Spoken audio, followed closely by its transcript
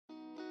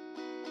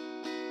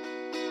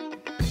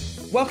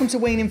Welcome to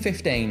Weaning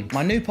 15,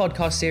 my new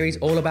podcast series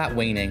all about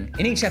weaning.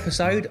 In each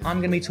episode, I'm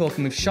going to be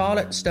talking with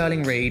Charlotte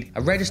Sterling Reid,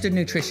 a registered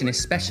nutritionist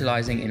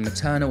specialising in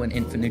maternal and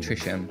infant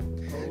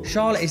nutrition.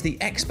 Charlotte is the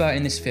expert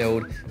in this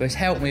field who has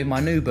helped me with my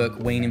new book,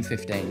 Weaning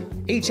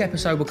 15. Each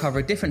episode will cover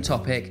a different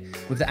topic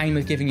with the aim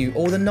of giving you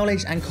all the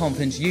knowledge and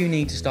confidence you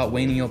need to start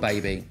weaning your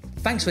baby.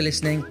 Thanks for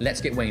listening,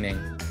 let's get weaning.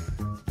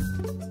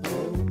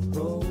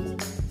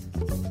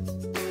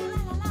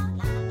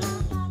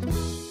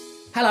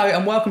 Hello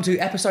and welcome to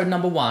episode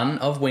number 1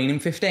 of Weaning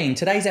 15.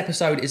 Today's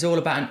episode is all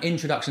about an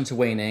introduction to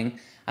weaning,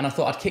 and I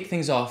thought I'd kick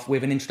things off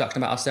with an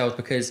introduction about ourselves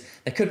because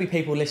there could be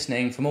people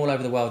listening from all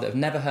over the world that have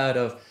never heard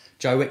of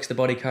Joe Wicks, the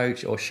body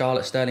coach, or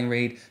Charlotte Sterling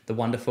Reid, the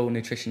wonderful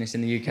nutritionist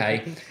in the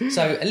UK.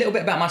 So a little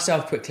bit about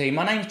myself quickly.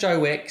 My name's Joe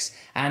Wicks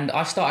and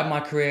I started my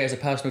career as a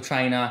personal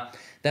trainer.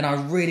 Then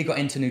I really got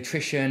into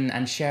nutrition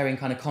and sharing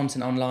kind of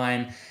content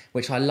online,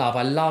 which I love.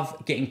 I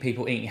love getting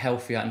people eating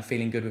healthier and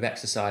feeling good with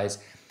exercise.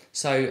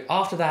 So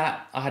after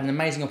that, I had an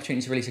amazing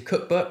opportunity to release a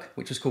cookbook,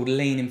 which was called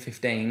Lean in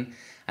 15.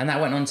 And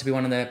that went on to be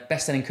one of the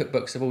best-selling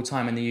cookbooks of all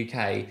time in the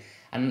UK.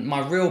 And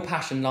my real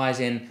passion lies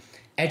in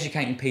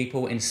educating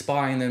people,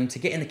 inspiring them to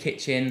get in the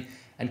kitchen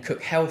and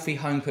cook healthy,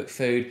 home-cooked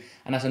food.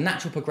 And as a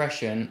natural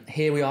progression,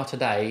 here we are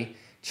today,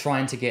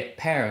 trying to get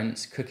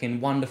parents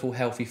cooking wonderful,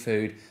 healthy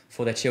food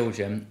for their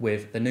children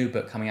with the new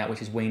book coming out,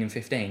 which is Weaning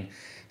 15.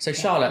 So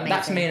Charlotte,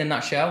 that's me in a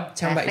nutshell.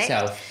 Tell me about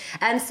yourself.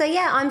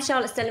 I'm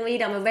Charlotte Sterling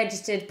Reid. I'm a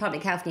registered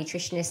public health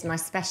nutritionist and I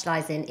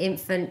specialise in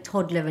infant,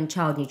 toddler and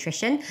child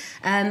nutrition.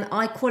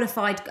 I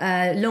qualified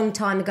a long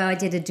time ago. I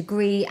did a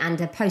degree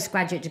and a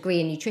postgraduate degree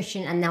in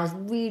nutrition, and I was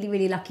really,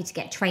 really lucky to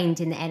get trained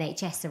in the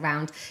NHS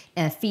around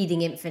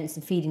feeding infants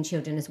and feeding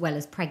children as well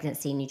as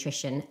pregnancy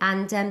nutrition.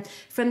 And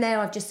from there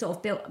I've just sort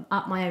of built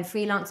up my own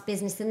freelance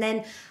business, and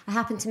then I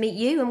happened to meet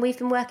you and we've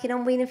been working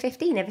on Weaning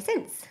 15 ever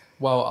since.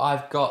 Well,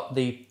 I've got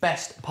the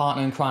best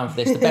partner in crime for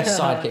this, the best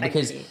sidekick,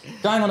 because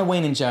going on a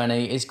weaning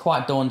journey is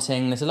quite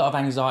daunting. There's a lot of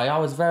anxiety. I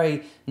was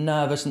very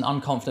nervous and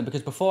unconfident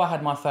because before I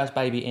had my first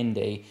baby,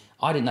 Indy,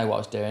 I didn't know what I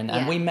was doing.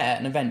 And we met at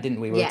an event, didn't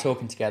we? We were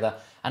talking together.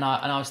 And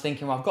I was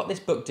thinking, well, I've got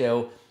this book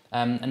deal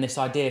and this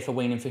idea for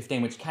Weaning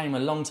 15, which came a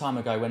long time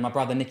ago when my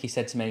brother Nicky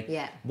said to me,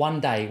 one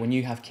day when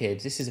you have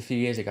kids, this is a few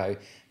years ago,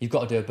 you've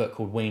got to do a book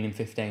called Weaning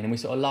 15. And we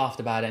sort of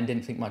laughed about it and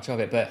didn't think much of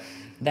it. But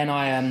then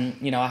I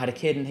had a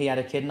kid and he had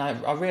a kid, and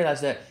I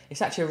realised that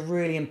it's actually a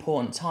really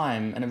important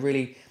time and a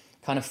really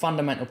kind of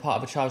fundamental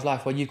part of a child's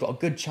life where you've got a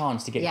good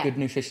chance to get good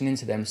nutrition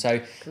into them. So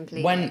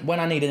when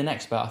I needed an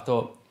expert, I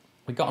thought,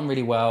 we got on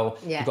really well.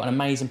 You've got an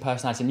amazing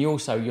personality, and you're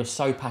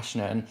so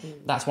passionate, and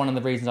that's one of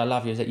the reasons I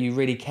love you, is that you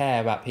really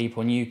care about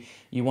people and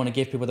you want to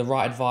give people the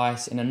right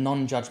advice in a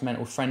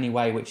non-judgmental, friendly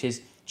way, which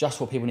is just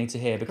what people need to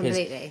hear. Because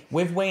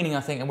with weaning, I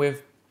think, and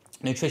with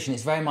nutrition,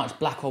 it's very much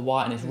black or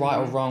white, and it's right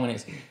or wrong, and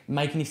it's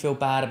making you feel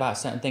bad about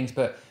certain things.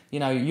 But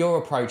your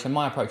approach and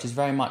my approach is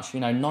very much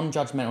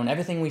non-judgmental, and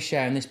everything we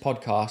share in this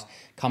podcast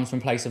comes from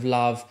a place of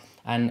love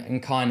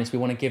and kindness. We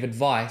want to give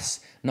advice,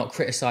 not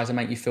criticise and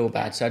make you feel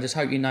bad. So I just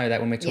hope you know that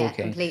when we're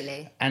talking. Yeah,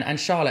 completely. And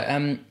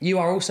Charlotte, you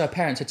are also a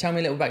parent, so tell me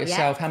a little about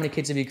yourself. How many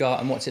kids have you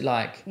got and what's it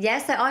like? Yeah,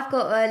 so I've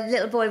got a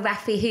little boy,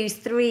 Rafi, who's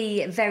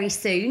 3 very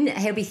soon.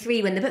 He'll be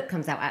 3 when the book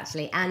comes out,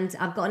 actually. And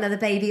I've got another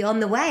baby on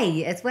the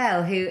way as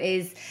well, who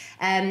is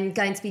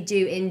going to be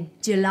due in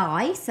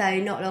July, so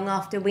not long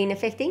after Weaning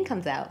 15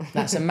 comes out.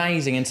 That's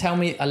amazing. And tell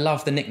me, I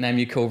love the nickname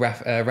you call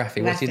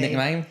Rafi. What's his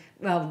nickname?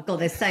 Well, God,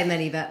 there's so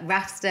many, but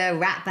Rafster,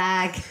 Rat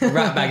Bag.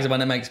 Rat Bag's the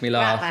one that makes me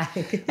laugh.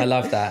 I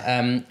love that.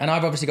 And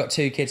I've obviously got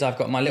 2 kids. I've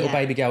got my little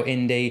baby girl,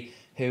 Indy,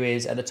 who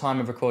is, at the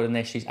time of recording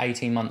this, she's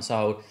 18 months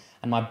old.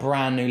 And my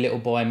brand new little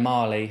boy,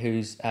 Marley,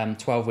 who's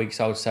 12 weeks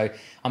old. So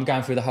I'm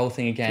going through the whole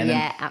thing again.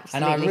 Yeah,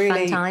 absolutely.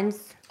 Fun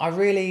times. I was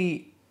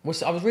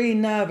really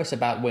nervous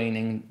about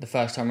weaning the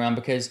first time around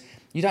because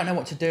you don't know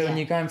what to do, and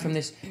you're going from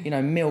this,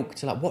 milk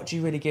to what do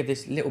you really give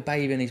this little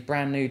baby and this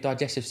brand new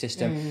digestive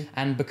system?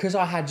 And because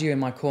I had you in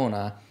my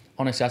corner,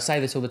 honestly, I say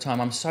this all the time,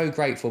 I'm so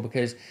grateful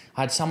because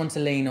I had someone to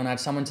lean on, I had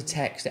someone to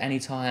text at any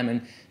time,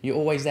 and you're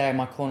always there in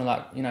my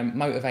corner,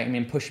 motivating me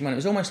and pushing me on. It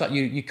was almost like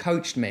you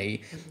coached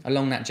me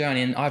along that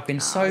journey, and I've been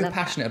so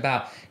passionate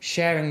about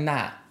sharing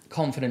that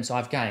confidence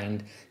I've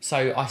gained.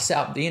 So I set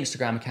up the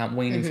Instagram account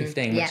Weaning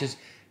 15, which is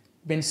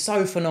been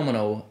so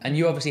phenomenal, and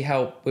you obviously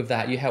help with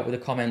that. You help with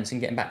the comments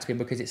and getting back to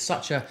people because it's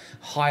such a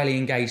highly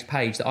engaged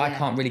page that I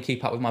can't really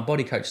keep up with my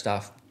body coach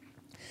stuff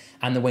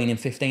and the Weaning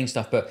 15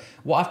 stuff. But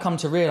what I've come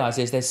to realise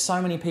is there's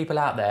so many people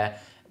out there.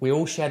 We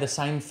all share the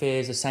same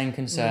fears, the same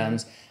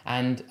concerns,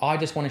 and I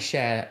just want to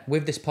share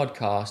with this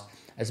podcast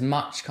as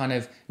much kind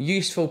of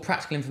useful,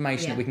 practical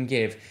information that we can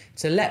give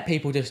to let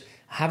people just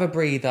have a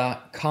breather,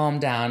 calm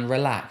down,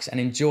 relax, and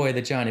enjoy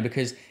the journey,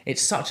 because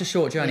it's such a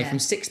short journey from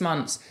 6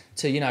 months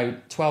to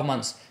 12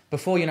 months.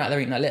 Before you know it,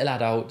 they're eating like little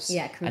adults,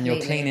 and you're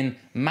cleaning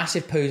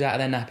massive poos out of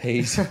their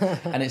nappies,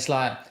 and it's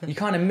like you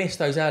kind of miss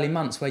those early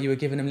months where you were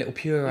giving them little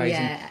purees.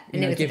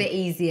 And it was a bit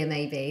easier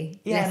maybe.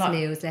 Less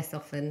meals, less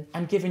often.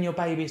 And giving your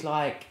babies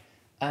like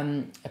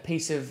a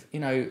piece of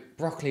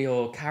broccoli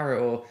or carrot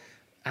or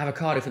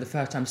avocado for the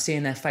first time,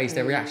 seeing their face,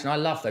 their reaction. I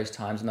love those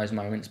times and those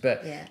moments.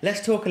 But Yeah.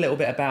 let's talk a little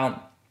bit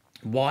about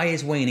why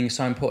is weaning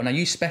so important? Now,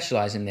 you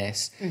specialise in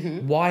this.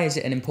 Why is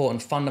it an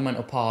important,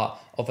 fundamental part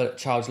of a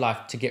child's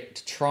life to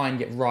try and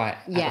get right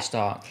at the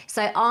start?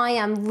 So I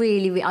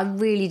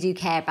really do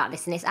care about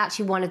this, and it's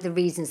actually one of the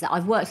reasons that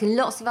I've worked in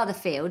lots of other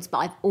fields, but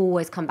I've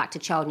always come back to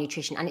child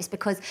nutrition, and it's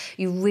because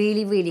you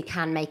really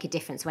can make a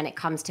difference when it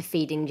comes to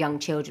feeding young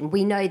children.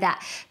 We know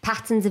that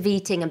patterns of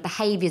eating and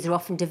behaviours are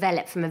often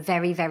developed from a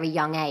very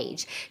young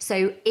age.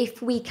 So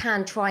if we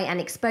can try and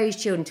expose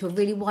children to a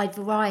really wide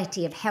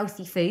variety of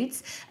healthy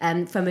foods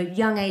from a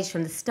young age,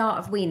 from the start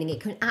of weaning, it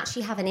can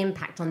actually have an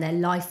impact on their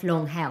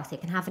lifelong health. It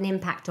can have an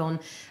impact on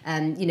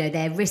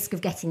their risk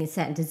of getting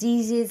certain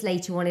diseases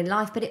later on in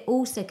life, but it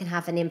also can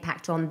have an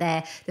impact on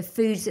the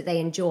foods that they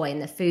enjoy and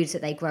the foods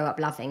that they grow up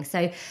loving.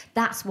 So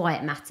that's why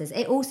it matters.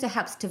 It also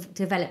helps to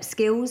develop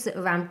skills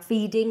around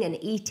feeding and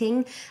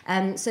eating.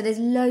 So there's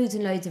loads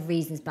and loads of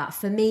reasons, but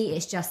for me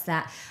it's just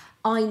that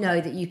I know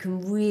that you can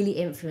really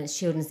influence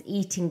children's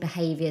eating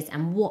behaviours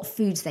and what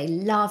foods they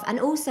love, and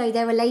also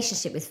their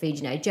relationship with food.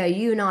 You know, Joe,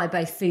 you and I are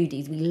both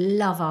foodies. We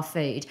love our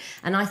food.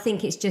 And I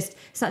think it's just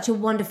such a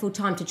wonderful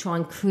time to try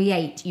and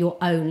create your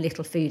own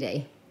little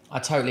foodie. I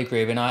totally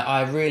agree with you. And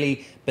I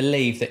really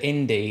believe that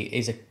Indy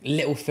is a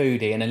little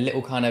foodie and a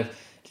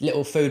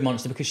little food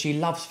monster because she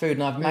loves food,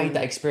 and I've made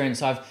that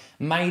experience. I've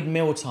made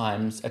meal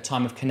times a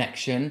time of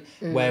connection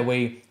where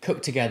we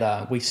cook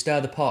together, we stir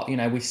the pot,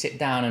 we sit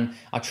down, and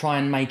I try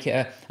and make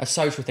it a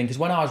social thing. Because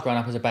when I was growing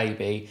up as a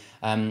baby,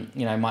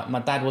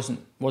 my dad wasn't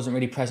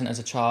really present as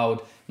a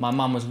child. My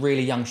mum was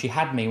really young. She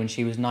had me when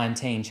she was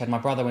 19. She had my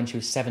brother when she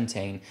was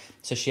 17.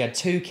 So she had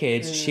 2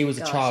 kids. She was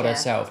a child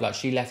herself. Like,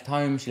 she left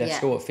home, she left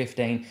school at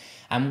 15.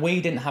 And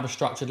we didn't have a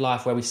structured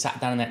life where we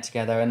sat down and ate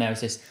together, and there was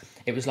this...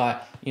 It was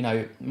like,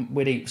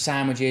 we'd eat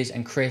sandwiches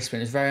and crisps,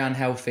 and it was very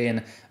unhealthy,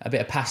 and a bit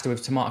of pasta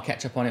with tomato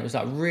ketchup on it. It was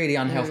like really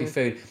unhealthy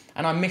food.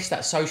 And I missed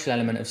that social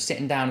element of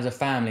sitting down as a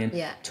family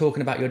and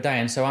talking about your day.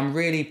 And so I'm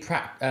really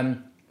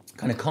kind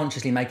of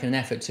consciously making an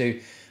effort to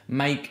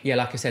make,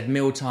 like I said,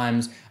 meal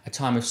times a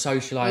time of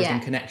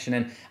socialising,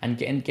 connection, and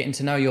getting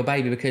to know your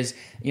baby, because,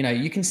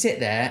 you can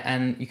sit there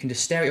and you can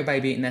just stare at your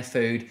baby eating their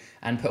food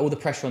and put all the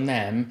pressure on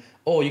them,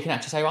 or you can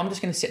actually say, well, I'm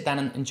just going to sit down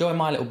and enjoy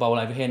my little bowl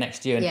over here next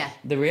to you. And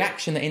the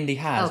reaction that Indy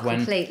has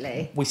when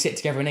we sit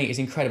together and eat is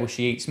incredible.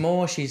 She eats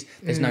more,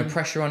 there's no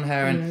pressure on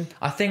her. And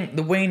I think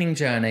the weaning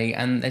journey,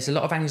 and there's a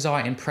lot of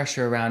anxiety and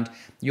pressure around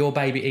your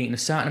baby eating a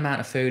certain amount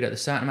of food at a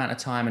certain amount of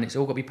time, and it's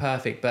all got to be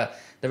perfect. But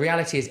the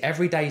reality is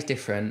every day is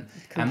different.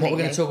 Completely. And what we're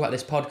going to talk about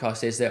this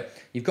podcast is that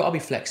you've got to be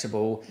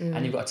flexible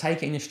and you've got to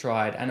take it in your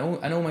stride and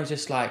almost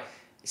just like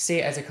see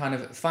it as a kind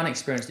of fun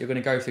experience that you're going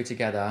to go through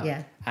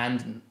together.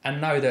 And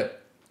know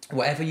that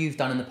whatever you've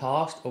done in the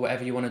past or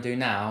whatever you want to do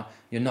now,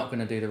 you're not going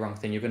to do the wrong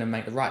thing. You're going to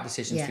make the right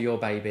decisions for your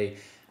baby.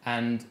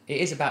 And it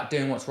is about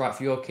doing what's right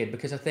for your kid,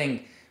 because I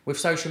think with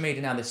social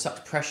media now, there's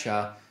such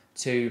pressure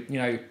to,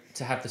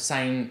 to have the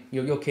same,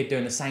 your kid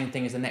doing the same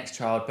thing as the next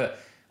child. But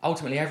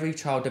ultimately, every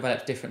child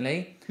develops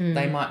differently.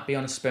 They might be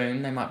on a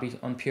spoon, they might be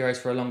on purees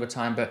for a longer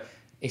time, but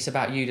it's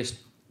about you just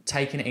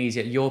taking it easy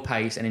at your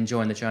pace and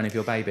enjoying the journey of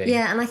your baby.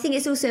 Yeah, and I think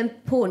it's also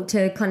important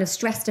to kind of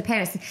stress to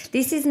parents,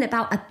 this isn't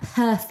about a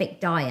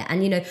perfect diet.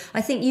 And,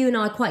 I think you and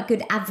I are quite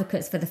good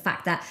advocates for the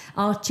fact that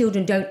our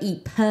children don't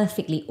eat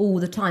perfectly all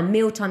the time.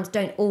 Meal times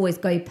don't always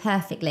go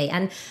perfectly.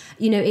 And,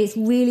 it's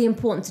really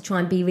important to try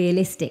and be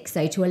realistic.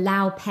 So to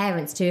allow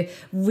parents to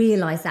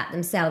realise that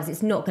themselves,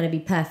 it's not going to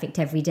be perfect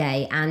every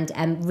day,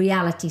 and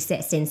reality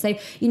sets in. So,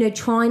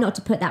 try not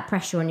to put that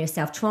pressure on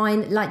yourself. Try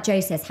and, like Joe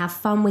says, have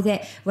fun with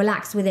it,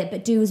 relax with it,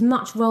 but do as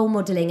much role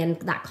modelling and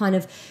that kind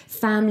of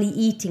family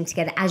eating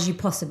together as you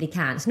possibly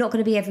can. It's not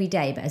going to be every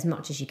day, but as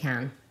much as you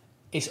can.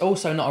 It's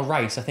also not a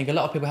race. I think a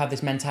lot of people have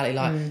this mentality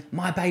like,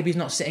 my baby's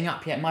not sitting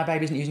up yet, my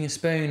baby isn't using a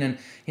spoon,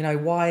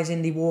 and, why is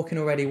Indy walking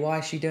already? Why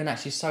is she doing that?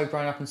 She's so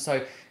grown up and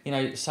so,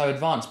 so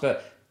advanced.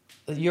 But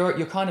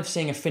you're kind of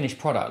seeing a finished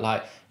product.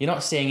 Like, you're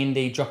not seeing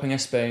Indy dropping a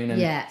spoon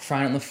and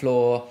throwing it on the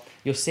floor.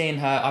 You're seeing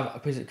her,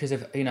 because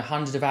of,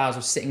 hundreds of hours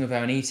of sitting with her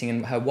and eating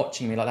and her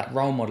watching me, like that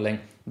role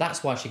modelling.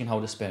 That's why she can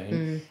hold a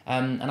spoon.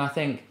 And I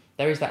think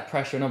there is that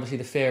pressure, and obviously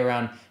the fear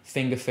around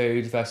finger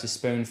foods versus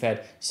spoon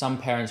fed. Some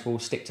parents will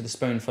stick to the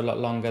spoon for a lot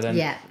longer than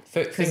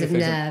because of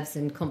nerves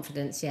and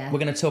confidence. We're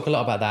going to talk a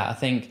lot about that. I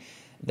think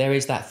there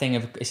is that thing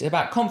of, it's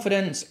about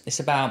confidence, it's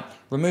about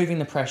removing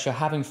the pressure,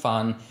 having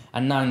fun,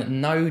 and knowing that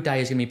no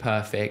day is going to be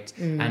perfect,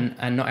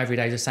 and not every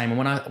day is the same.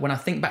 And when I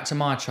think back to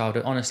my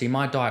childhood, honestly,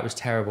 my diet was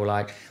terrible.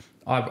 Like,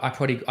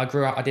 I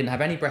grew up, I didn't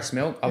have any breast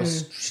milk. I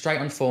was straight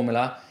on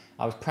formula.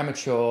 I was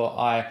premature.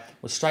 I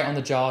was straight on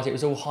the jars. It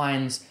was all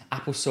Heinz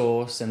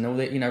applesauce and all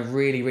the,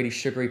 really, really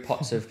sugary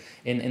pots of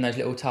in those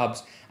little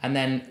tubs. And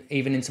then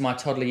even into my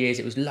toddler years,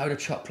 it was a load of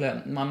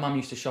chocolate. My mum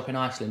used to shop in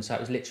Iceland, so it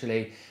was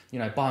literally,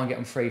 buy and get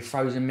them free,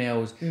 frozen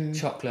meals,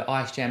 chocolate,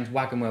 ice gems,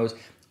 wagon wheels.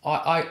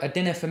 A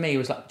dinner for me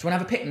was like, do you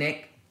want to have a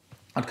picnic?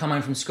 I'd come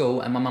home from school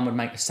and my mum would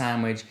make a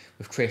sandwich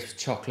with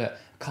crisps, chocolate,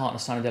 a carton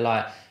of Sunny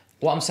Delight,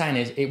 what I'm saying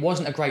is, it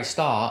wasn't a great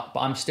start,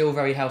 but I'm still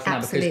very healthy now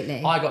because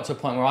I got to a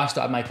point where I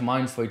started making my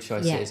own food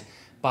choices. Yeah.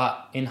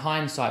 But in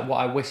hindsight, what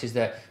I wish is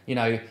that, you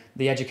know,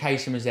 the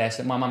education was there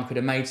so that my mum could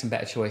have made some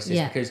better choices,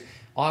 because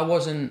I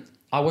wasn't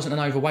an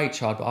overweight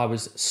child, but I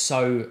was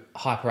so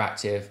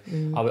hyperactive.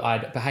 I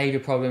had behaviour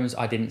problems.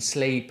 I didn't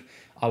sleep.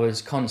 I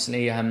was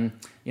constantly,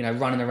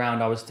 running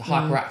around. I was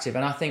hyperactive.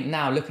 And I think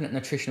now, looking at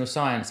nutritional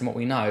science and what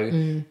we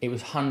know, it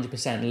was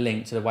 100%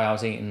 linked to the way I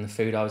was eating and the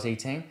food I was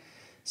eating.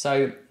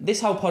 So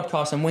this whole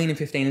podcast on Weaning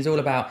 15 is all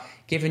about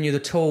giving you the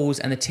tools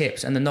and the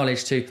tips and the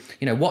knowledge to,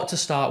 you know, what to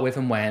start with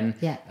and when,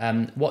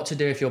 what to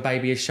do if your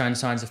baby is showing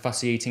signs of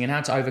fussy eating and how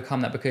to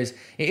overcome that, because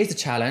it is a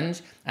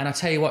challenge. And I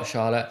tell you what,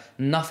 Charlotte,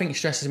 nothing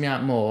stresses me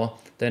out more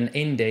than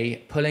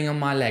Indy pulling on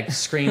my leg,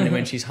 screaming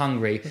when she's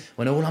hungry,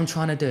 when all I'm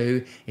trying to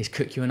do is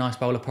cook you a nice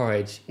bowl of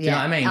porridge. Do you know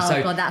what I mean?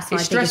 Oh, God, that's my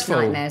biggest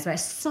nightmare as well.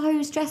 It's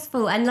so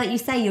stressful. And like you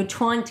say, you're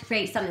trying to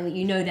create something that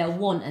you know they'll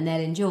want and they'll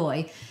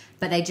enjoy.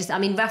 But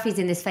Rafi's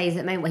in this phase at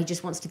the moment where he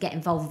just wants to get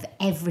involved with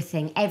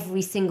everything,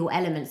 every single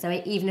element. So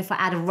even if I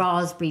add a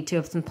raspberry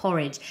to some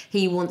porridge,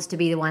 he wants to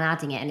be the one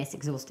adding it, and it's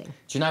exhausting. Do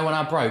you know when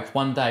I broke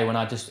one day, when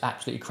I just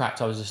absolutely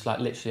cracked? I was just like,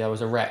 literally, I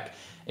was a wreck.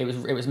 It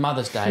was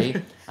Mother's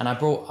Day, and I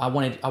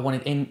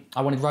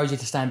wanted Rosie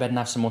to stay in bed and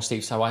have some more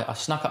sleep. So I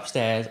snuck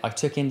upstairs. I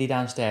took Indy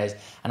downstairs,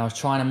 and I was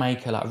trying to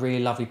make her like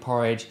really lovely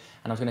porridge.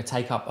 And I was going to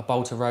take up a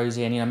bowl to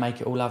Rosie and, you know,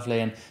 make it all lovely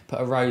and put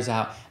a rose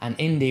out. And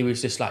Indy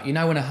was just like, you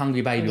know when a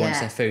hungry baby wants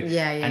their food?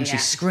 And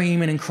she's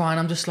screaming and crying.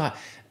 I'm just like,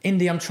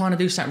 Indy, I'm trying to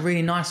do something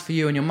really nice for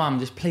you and your mum.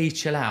 Just please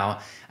chill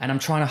out. And I'm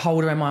trying to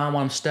hold her in my arm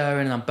while I'm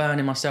stirring and I'm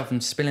burning myself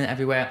and spilling it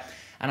everywhere.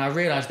 And I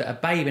realised that a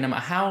baby, no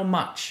matter how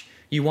much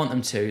you want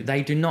them to,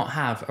 they do not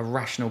have a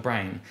rational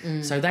brain.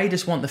 So they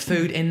just want the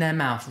food in their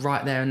mouth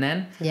right there and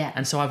then.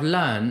 And so I've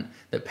learned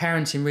that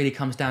parenting really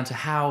comes down to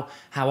how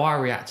I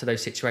react to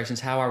those situations,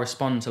 how I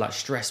respond to like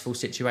stressful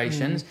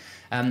situations.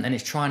 And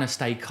it's trying to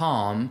stay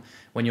calm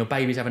when your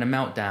baby's having a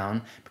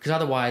meltdown, because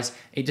otherwise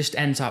it just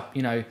ends up,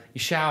 you know, you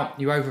shout,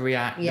 you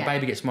overreact, the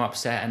baby gets more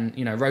upset, and,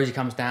 you know, Rosie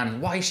comes down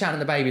and, why are you shouting at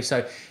the baby?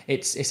 So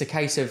it's a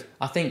case of,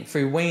 I think,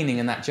 through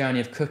weaning and that journey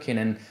of cooking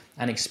and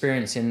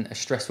experiencing a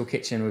stressful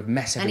kitchen with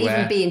mess everywhere.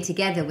 And even being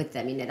together with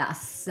them, you know,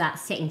 that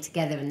sitting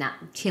together and that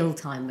chill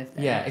time with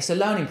them. Yeah, it's a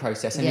learning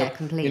process. And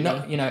completely. You're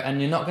not, you know, and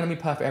you're not going to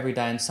be perfect every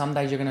day. And some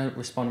days you're going to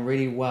respond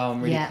really well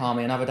and really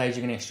calmly, and other days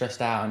you're going to get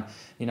stressed out and,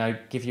 you know,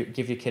 give your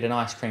kid an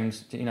ice cream,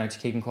 you know, to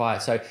keep him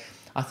quiet. So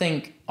I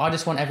think I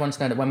just want everyone to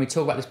know that when we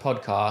talk about this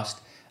podcast,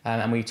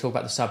 and we talk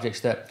about the subjects,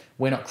 that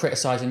we're not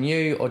criticising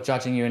you or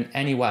judging you in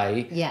any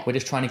way. We're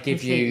just trying to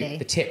give you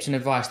the tips and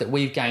advice that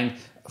we've gained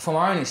from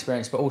our own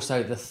experience, but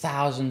also the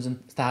thousands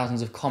and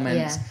thousands of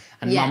comments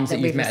and mums that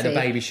you've met at the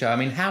baby show. I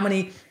mean, how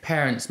many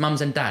parents,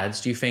 mums and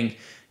dads, do you think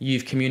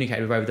you've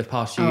communicated with over the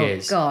past few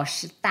years? Oh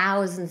gosh,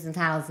 thousands and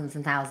thousands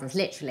and thousands,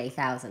 literally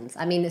thousands.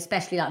 I mean,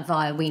 especially like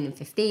via Weaning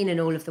 15 and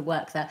all of the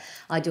work that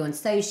I do on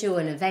social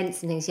and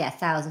events and things,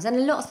 thousands.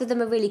 And lots of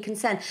them are really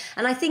concerned.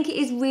 And I think it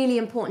is really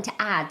important to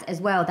add as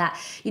well that,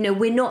 you know,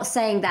 we're not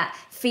saying that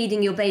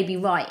feeding your baby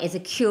right is a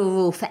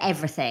cure-all for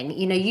everything.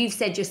 You know, you've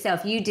said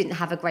yourself you didn't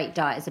have a great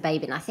diet as a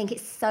baby, and I think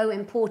it's so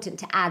important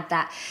to add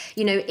that,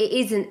 you know, it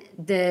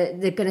isn't the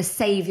going to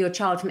save your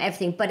child from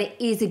everything, but it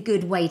is a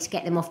good way to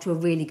get them off to a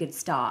really good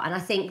start. And I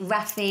think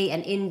Rafi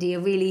and Indy are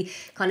really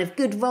kind of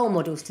good role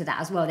models to that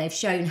as well. They've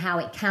shown how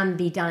it can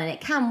be done and it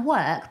can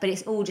work, but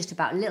it's all just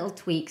about little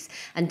tweaks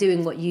and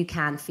doing what you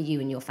can for you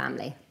and your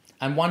family.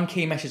 And one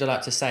key message I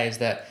like to say is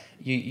that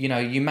you know,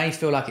 you may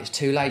feel like it's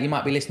too late. You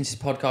might be listening to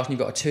this podcast and you've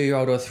got a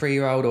 2-year-old or a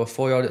 3-year-old or a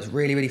 4-year-old that's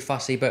really, really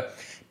fussy, but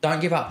don't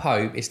give up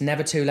hope. It's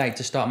never too late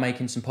to start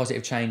making some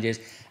positive changes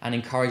and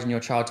encouraging your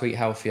child to eat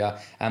healthier.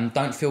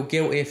 Don't feel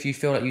guilty if you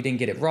feel like you didn't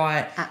get it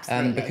right.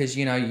 Absolutely. Because,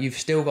 you know, you've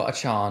still got a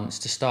chance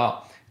to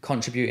start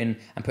contributing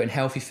and putting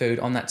healthy food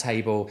on that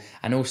table,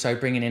 and also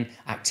bringing in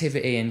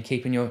activity and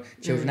keeping your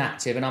children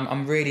active. And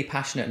I'm really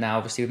passionate now,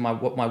 obviously, with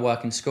my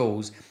work in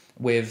schools,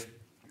 with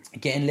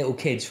getting little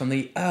kids from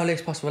the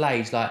earliest possible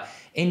age. Like,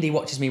 Indy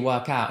watches me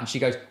work out and she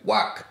goes,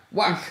 work,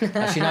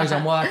 and she knows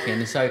I'm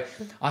working. So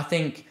I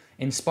think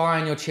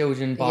inspiring your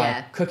children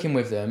by cooking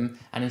with them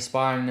and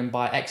inspiring them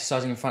by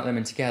exercising in front of them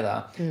and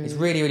together is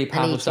really, really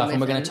powerful stuff. And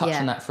we're going to touch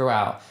on that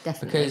throughout.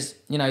 Definitely. Because,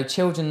 you know,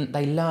 children,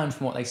 they learn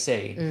from what they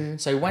see.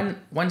 So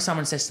when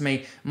someone says to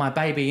me, my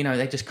baby, you know,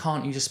 they just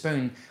can't use a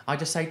spoon, I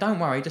just say, don't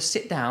worry, just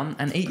sit down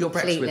and eat your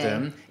breakfast with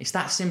them. It's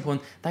that simple.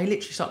 And they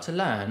literally start to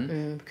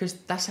learn because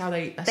that's how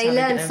they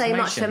learn so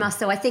much from us.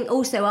 So I think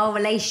also our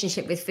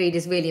relationship with food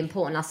is really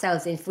important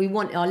ourselves. If we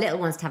want our little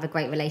ones to have a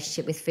great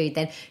relationship with food,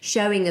 then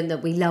showing them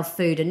that we love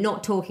food and not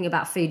talking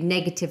about food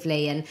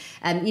negatively,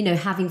 and you know,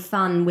 having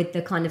fun with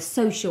the kind of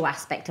social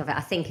aspect of it,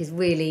 I think is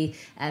really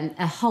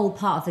a whole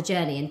part of the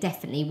journey, and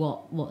definitely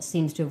what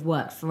seems to have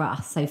worked for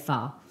us so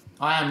far.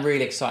 I am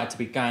really excited to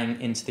be going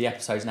into the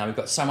episodes now. We've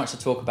got so much to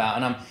talk about,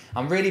 and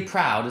I'm really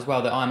proud as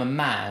well that I'm a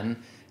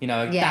man you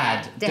know, a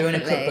Yeah, dad doing a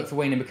definitely. cookbook for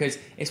weaning, because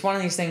it's one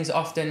of these things that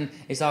often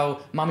is, oh,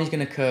 mummy's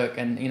going to cook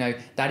and, you know,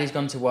 daddy's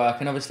gone to work.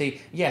 And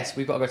obviously, yes,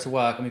 we've got to go to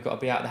work and we've got to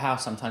be out of the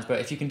house sometimes. But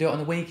if you can do it on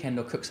the weekend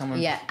or cook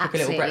someone, Yeah, cook a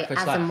little absolutely,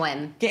 breakfast, as like, and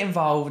when. get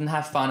involved and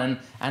have fun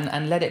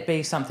and let it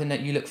be something that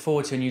you look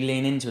forward to and you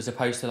lean into, as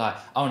opposed to like,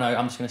 oh no,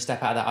 I'm just going to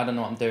step out of that. I don't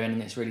know what I'm doing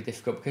and it's really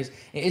difficult, because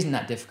it isn't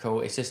that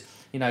difficult. It's just,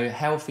 you know,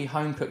 healthy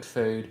home cooked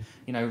food,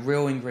 you know,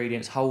 real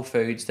ingredients, whole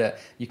foods that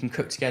you can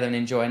cook together and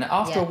enjoy. And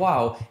after a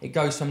while, it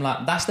goes from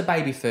like, that's the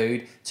baby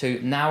food, to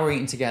now we're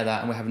eating together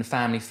and we're having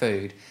family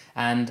food.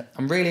 And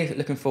I'm really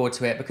looking forward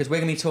to it, because we're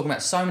going to be talking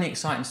about so many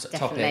exciting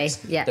topics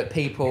that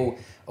people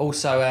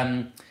also,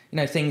 you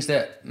know, things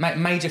that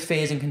major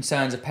fears and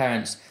concerns of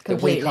parents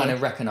that we kind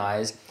of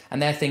recognise.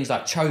 And they're things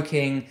like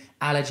choking,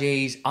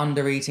 allergies,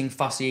 under eating,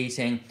 fussy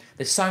eating.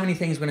 There's so many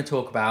things we're going to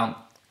talk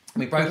about.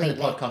 We've broken the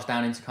podcast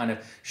down into kind of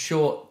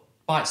short,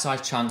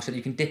 bite-sized chunks so that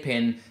you can dip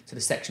in to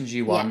the sections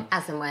you want. Yeah,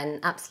 as and when,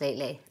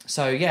 absolutely.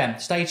 So yeah,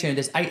 stay tuned.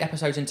 There's 8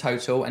 episodes in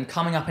total, and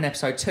coming up in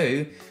episode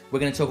 2, we're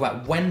going to talk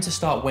about when to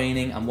start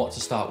weaning and what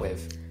to start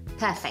with.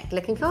 Perfect.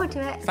 Looking forward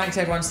to it. Thanks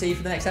everyone. See you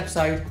for the next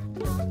episode.